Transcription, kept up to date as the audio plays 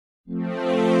Friends,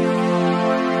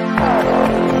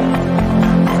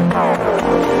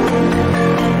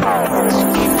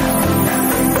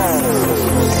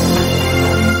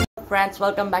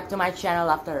 welcome back to my channel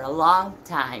after a long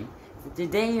time.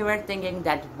 Today you were thinking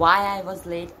that why I was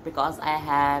late, because I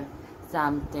had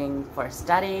something for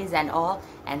studies and all,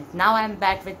 and now I'm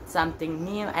back with something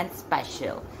new and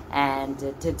special. And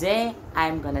today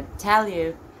I'm gonna tell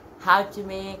you how to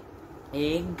make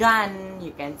a gun.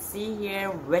 You can see here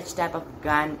which type of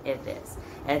gun it is.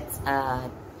 It's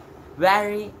a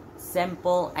very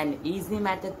simple and easy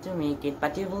method to make it,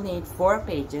 but you will need 4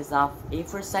 pages of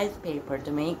A4 size paper to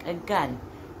make a gun.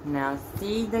 Now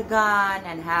see the gun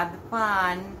and have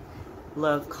fun.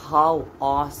 Look how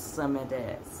awesome it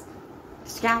is.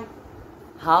 Scout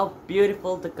how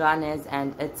beautiful the gun is,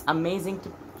 and it's amazing to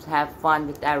have fun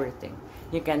with everything.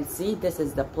 You can see this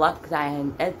is the plug,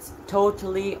 and it's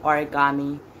totally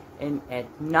origami in it.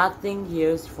 Nothing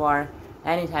used for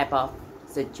any type of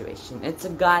situation. It's a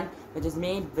gun which is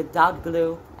made without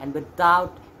glue and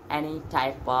without any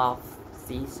type of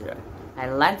scissor.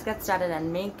 And let's get started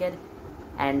and make it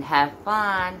and have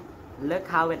fun. Look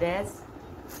how it is.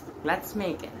 Let's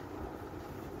make it.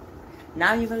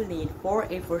 Now you will need 4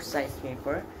 A4 size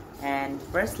paper, and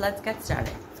first let's get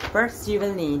started. First you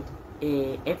will need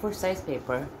a A4 size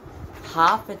paper,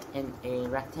 half it in a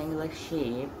rectangular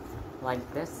shape like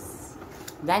this.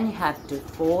 Then you have to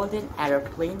fold an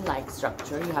aeroplane-like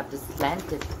structure. You have to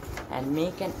slant it and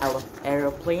make an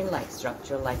aeroplane-like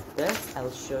structure like this. I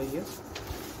will show you.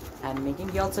 I'm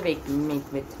making. You also make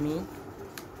with me.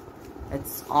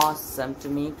 It's awesome to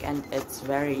make, and it's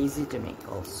very easy to make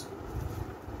also.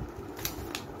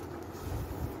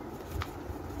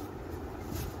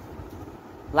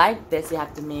 Like this you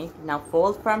have to make. Now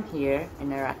fold from here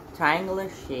in a triangular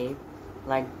shape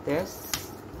like this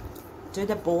to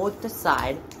both the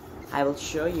side. I will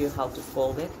show you how to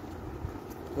fold it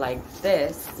like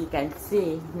this. You can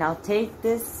see. Now take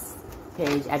this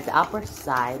page at the upper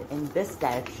side in this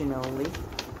direction only,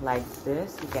 like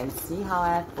this. You can see how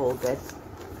I have folded.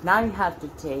 Now you have to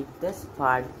take this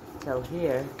part till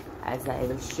here, as I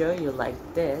will show you, like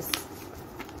this.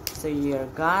 So your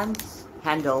gun's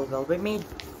handle will be made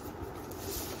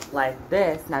like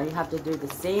this. Now you have to do the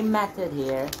same method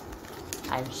here.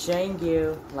 I'm showing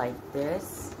you like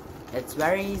this. It's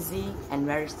very easy and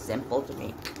very simple to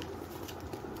make.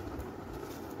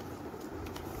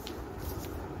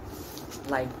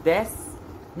 Like this.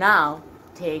 Now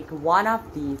take one of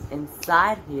these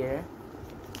inside here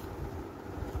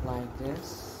like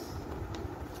this,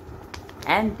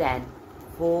 and then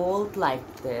fold like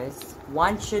this.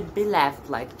 One should be left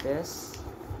like this,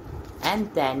 and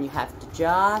then you have to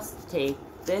just take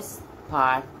this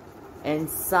part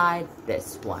inside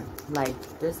this one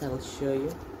like this. I will show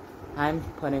you. I'm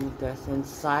putting this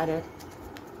inside it.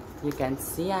 You can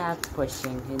see I am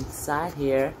pushing inside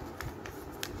here.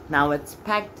 Now it's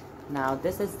packed. Now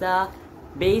this is the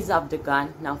base of the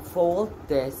gun. Now fold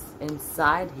this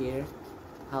inside here.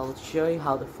 I'll show you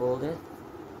how to fold it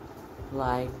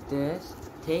like this.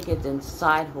 Take it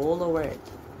inside, hold over it,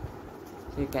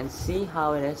 so you can see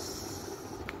how it is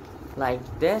like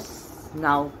this.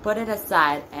 Now put it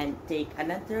aside and take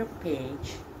another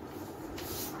page,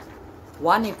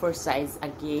 1 A4 size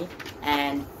again,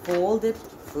 and fold it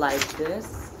like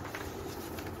this,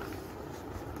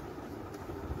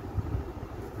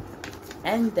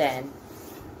 and then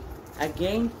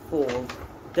again fold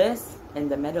this in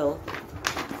the middle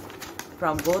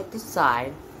from both the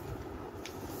side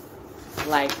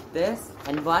like this,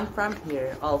 and one from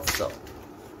here also.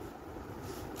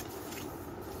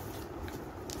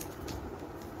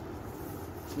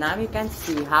 Now you can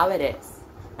see how it is.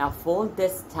 Now fold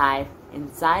this type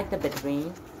inside the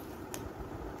between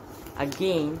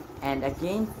again, and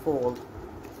again fold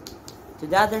to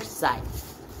the other side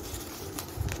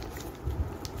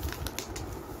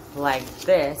like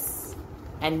this,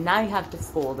 and now you have to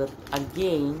fold it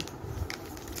again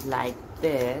like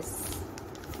this.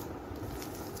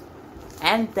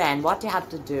 And then what you have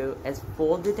to do is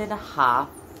fold it in a half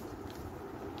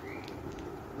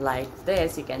like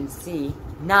this. You can see.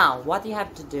 Now what you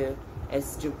have to do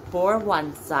is to pour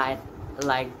one side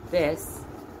like this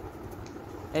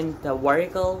in the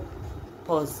vertical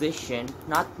position,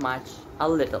 not much, a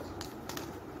little.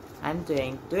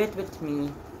 Do it with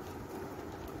me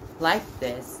like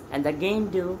this, and again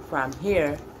do from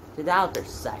here to the outer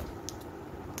side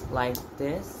like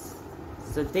this.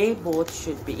 So they both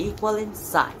should be equal in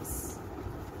size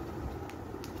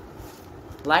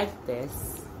like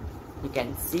this. You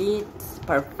can see it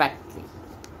perfectly.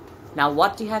 Now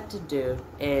what you have to do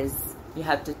is you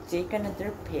have to take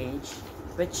another page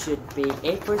which should be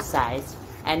A4 size.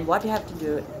 And what you have to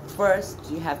do first,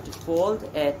 you have to fold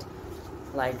it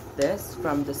like this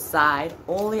from the side,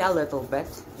 only a little bit,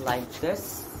 like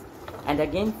this, and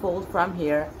again fold from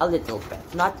here a little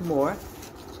bit, not more,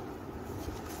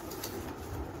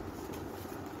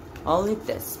 only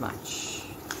this much,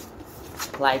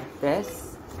 like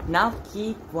this. Now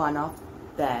keep one of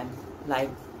them, like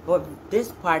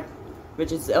this part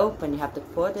which is open, you have to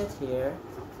put it here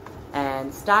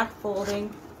and start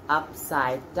folding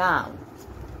upside down.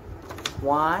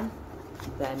 One,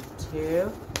 then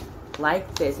two, like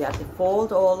this. You have to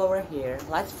fold all over here.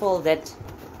 Let's fold it.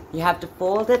 You have to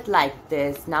fold it like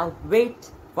this. Now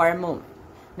wait for a moment.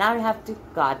 Now you have to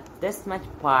cut this much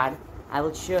part. I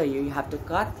will show you. You have to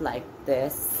cut like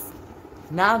this.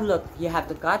 Now look, you have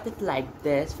to cut it like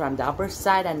this from the upper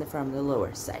side and from the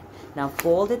lower side. Now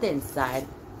fold it inside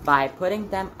by putting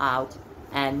them out.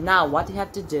 And now what you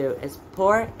have to do is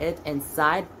pour it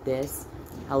inside this.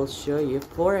 I will show you.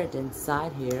 Pour it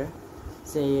inside here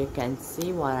so you can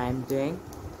see what I'm doing.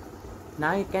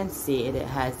 Now you can see it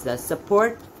has a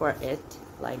support for it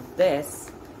like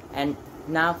this. And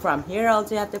now from here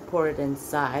also you have to pour it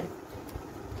inside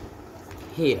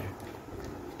here.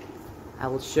 I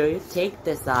will show you. Take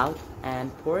this out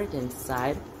and pour it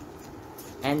inside.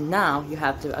 And now you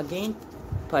have to again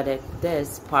put it,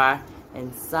 this part,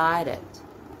 inside it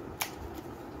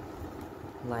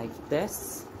like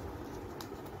this.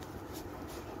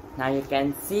 Now you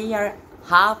can see your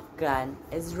half gun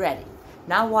is ready.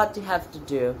 Now what you have to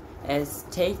do is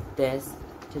take this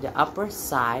to the upper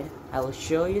side. I will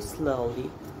show you slowly.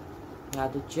 You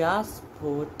have to just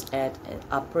put it at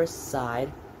upper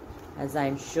side as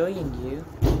I'm showing you.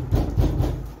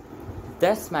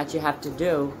 This much you have to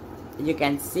do. You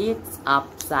can see it's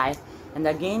upside, and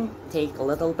again take a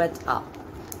little bit up.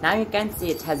 Now you can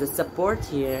see it has a support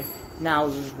here. Now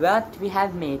what we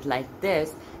have made like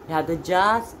this, you have to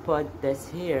just put this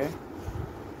here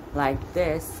like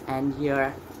this, and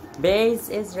your base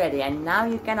is ready. And now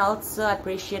you can also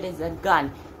appreciate it's a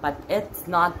gun, but it's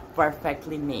not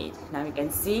perfectly made. Now you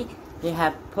can see you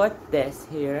have put this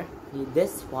here,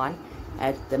 this one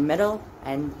at the middle,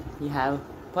 and you have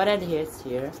put it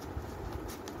here.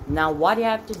 Now what you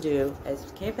have to do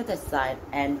is keep it aside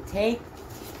and take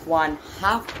one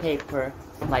half paper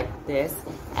like this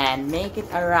and make it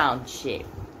a round shape.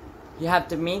 You have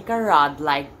to make a rod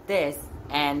like this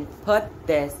and put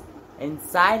this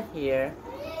inside here.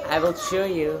 I will show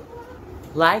you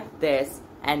like this,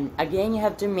 and again you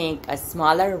have to make a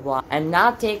smaller one. And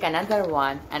now take another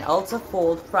one and also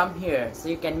fold from here so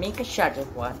you can make a shorter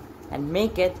one and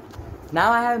make it.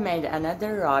 Now I have made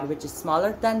another rod which is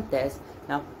smaller than this.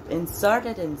 Now insert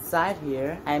it inside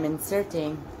here. I am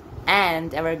inserting,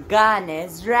 and our gun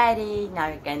is ready. Now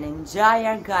you can enjoy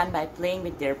your gun by playing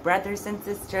with your brothers and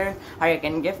sisters, or you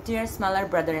can give to your smaller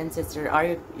brother and sister,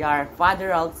 or your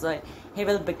father also. He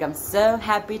will become so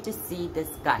happy to see this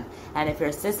gun. And if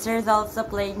your sister is also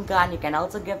playing gun, you can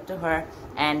also give to her.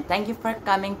 And thank you for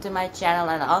coming to my channel,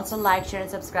 and also like, share, and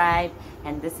subscribe.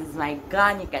 And this is my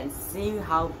gun. You can see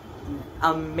how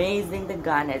amazing the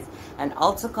gun is, and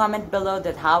also comment below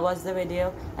that how was the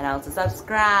video, and also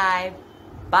subscribe.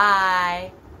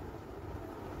 Bye.